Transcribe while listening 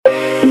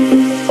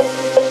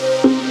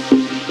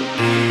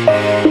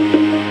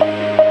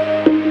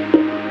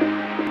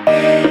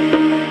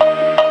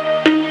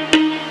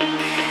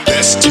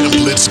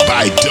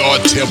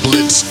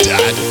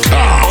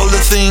DAWtemplates.com. All the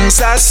things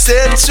I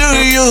said to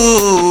you,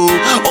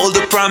 all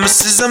the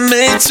promises I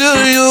made to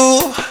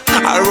you,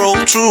 I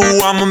rolled true,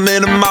 I'm a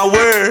man of my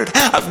word.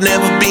 I've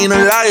never been a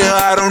liar,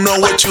 I don't know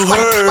what you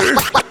heard.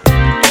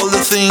 All the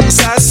things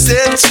I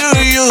said to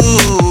you,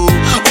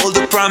 all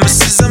the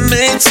promises I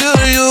made to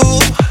you,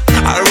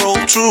 I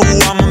rolled true,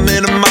 I'm a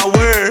man of my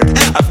word.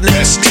 I've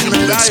never been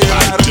a liar,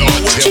 I don't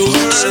know what you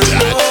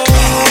heard.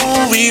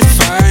 Oh, we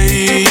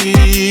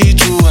fight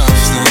too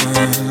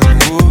often.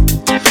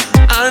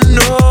 I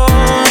know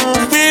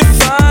we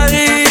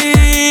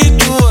fight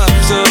too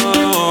often.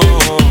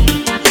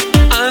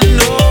 I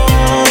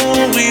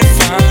know we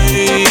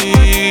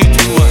fight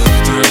too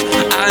often.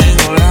 I ain't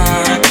gon'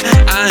 lie,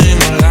 I ain't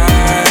gon'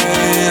 lie,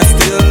 I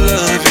still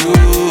love you.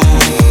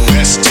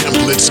 Best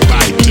templates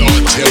by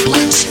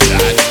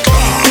DAWtemplates.com.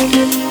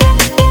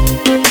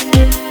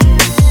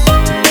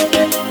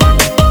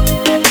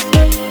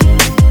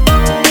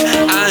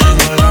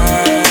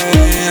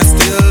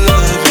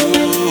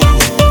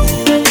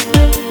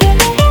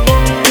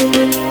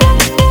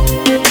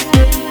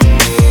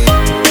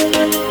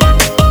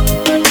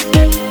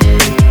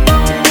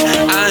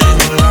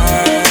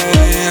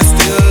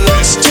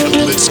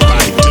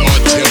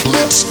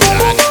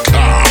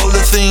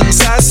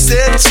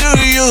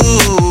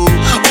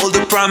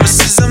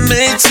 Promises I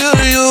made to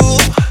you,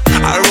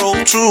 I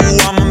rolled true,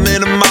 I'm a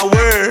man of my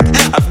word.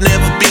 I've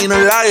never been a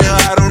liar,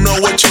 I don't know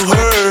what you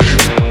heard.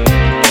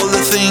 All the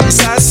things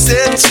I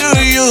said to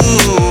you,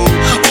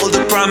 all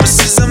the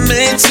promises I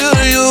made to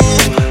you,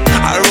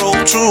 I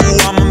rolled true,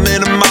 I'm a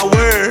man of my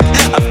word.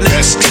 I've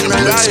never been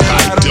a liar,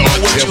 I don't know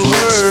what you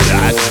heard.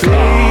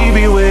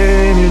 Baby,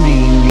 when you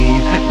need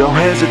me, don't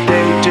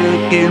hesitate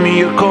to give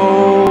me a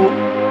call.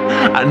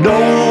 I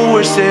know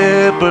we're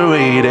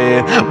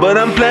separated, but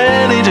I'm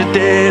planning to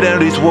tear down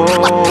these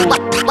walls.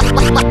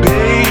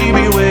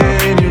 Baby,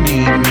 when you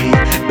need me,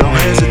 don't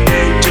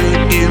hesitate to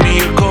give me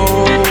a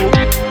call.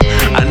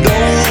 I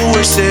know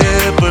we're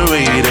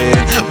separated,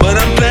 but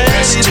I'm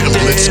planning to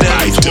tear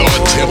down these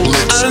walls.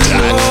 I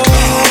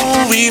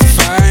know we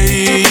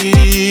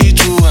fight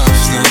too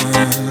often.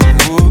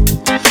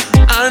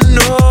 I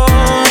know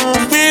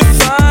we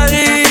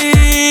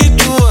fight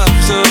too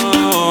often.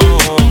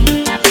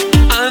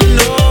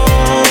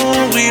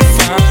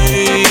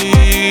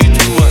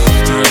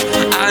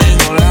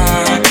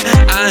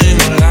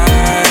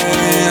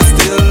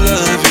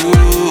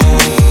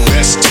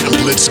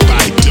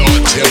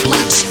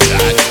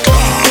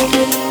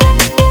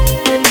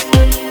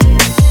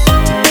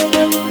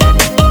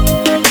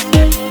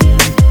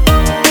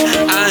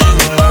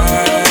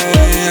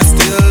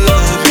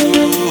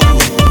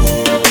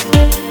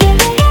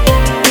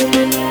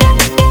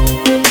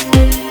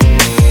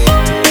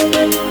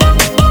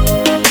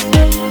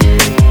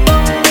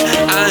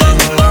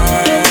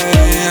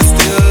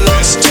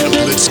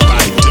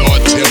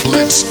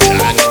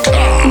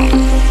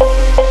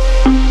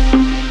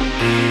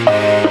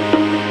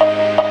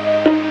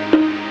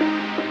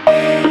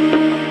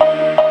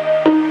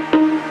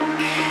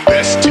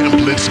 Best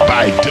templates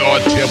by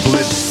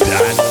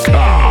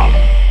DAWtemplates.com.